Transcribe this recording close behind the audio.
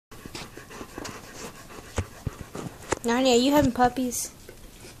Narnia, you having puppies?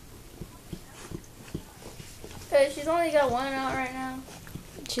 She's only got one out right now.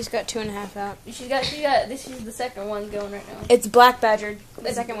 She's got 2.5 out. She got. This is the second one going right now. It's black badgered.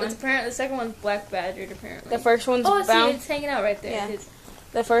 The second one. The second one's black badgered apparently. The first one's brown. brown. See, it's hanging out right there. Yeah.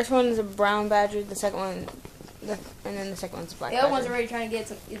 The first one's a brown badger. The second one, and then the second one's black. The other badger. one's already trying to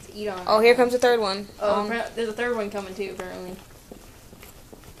get its eat on. Oh, here comes the third one. Oh, there's a third one coming too apparently.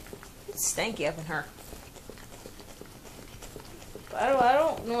 It's stanky up in her. I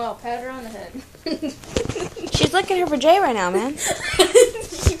don't know. I'll pat her on the head. She's looking her for Jay right now, man.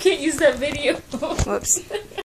 You can't use that video. Whoops.